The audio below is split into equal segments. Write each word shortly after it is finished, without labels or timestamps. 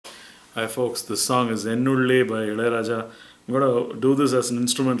Hi folks, this song is Ennulle by Illayaraaja. I'm going to do this as an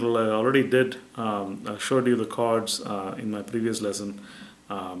instrumental. I already did. I showed you the chords in my previous lesson,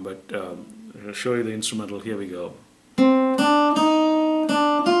 but I'll show you the instrumental. Here we go.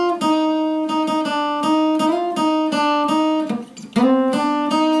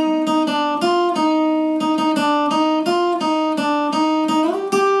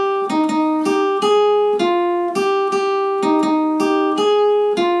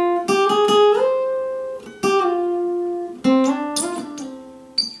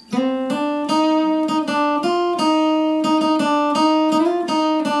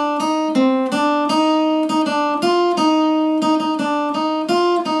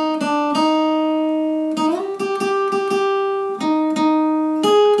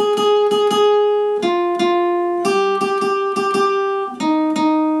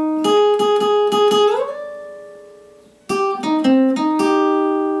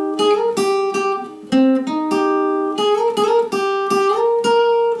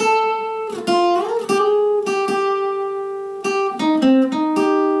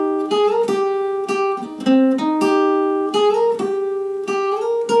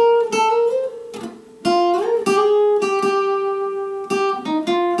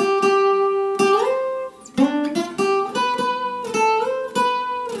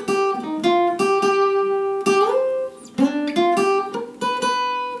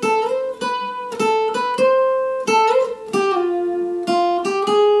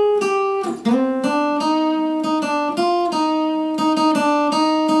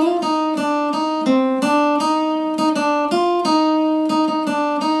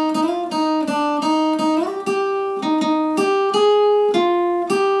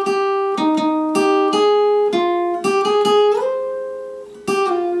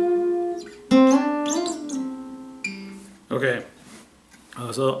 Okay,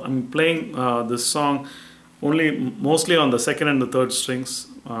 so I'm playing this song mostly on the second and the third strings,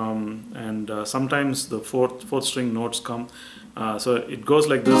 and sometimes the fourth string notes come. So it goes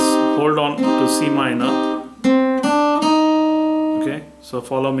like this: hold on to C minor. Okay, so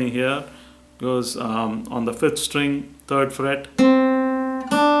follow me here. Goes on the fifth string, third fret.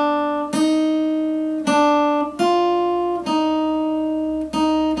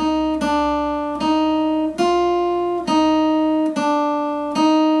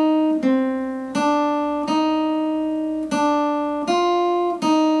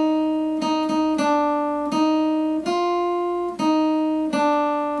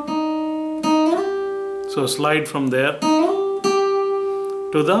 So slide from there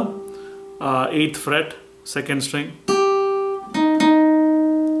to the 8th fret, second string,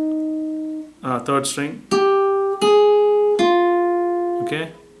 third string.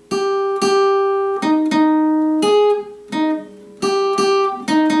 Okay.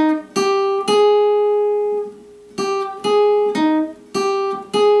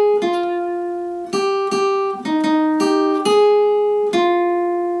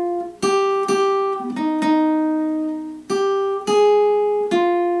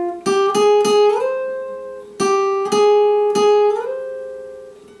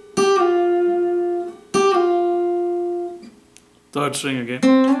 Third string again.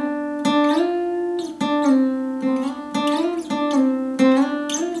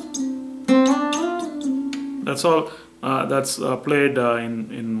 That's all. That's played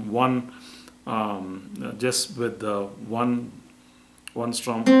in one, just with one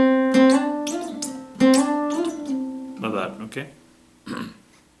strum. Like that. Okay.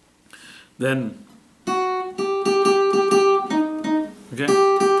 Then. Okay.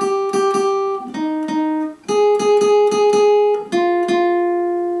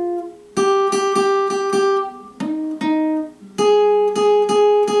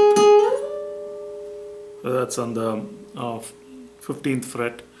 That's on the 15th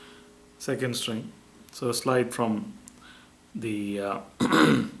fret, second string. So slide from the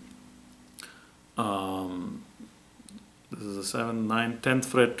this is the 7th, 9th, 10th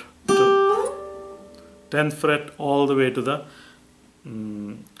fret to 10th fret all the way to the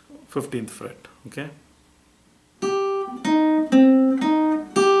 15th fret. Okay.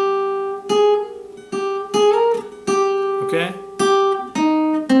 Okay.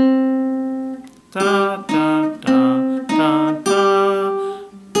 Ta ta ta ta ta ta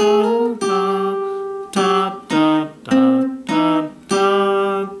ta ta ta ta ta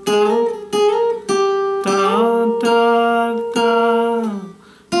ta.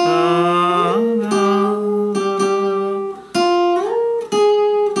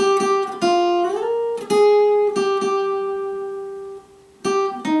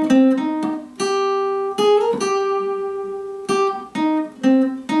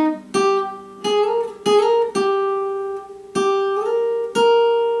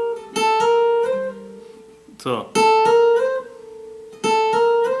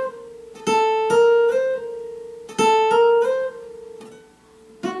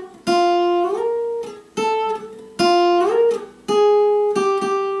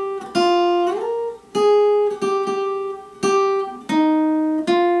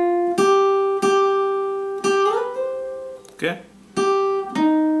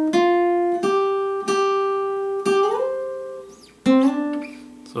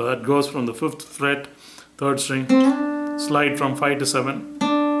 that goes from the 5th fret, 3rd string, slide from 5 to 7.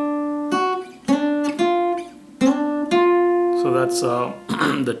 So that's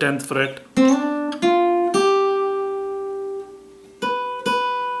the 10th fret.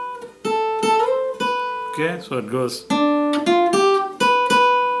 Okay, so it goes.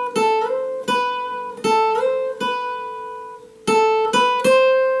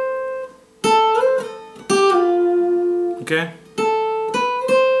 Okay.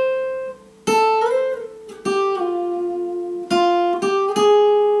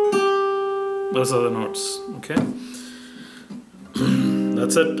 Those are the notes. Okay.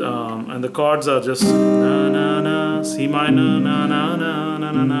 That's it. And the chords are just na na na, C minor, na na na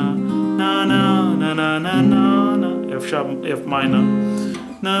na na na, na na na na na na na, F sharp, F minor,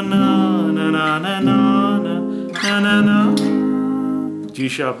 na na na na na na na na na, G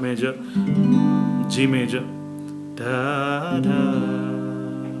sharp major, G major, da da.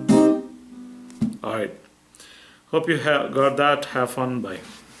 All right. Hope you got that. Have fun. Bye.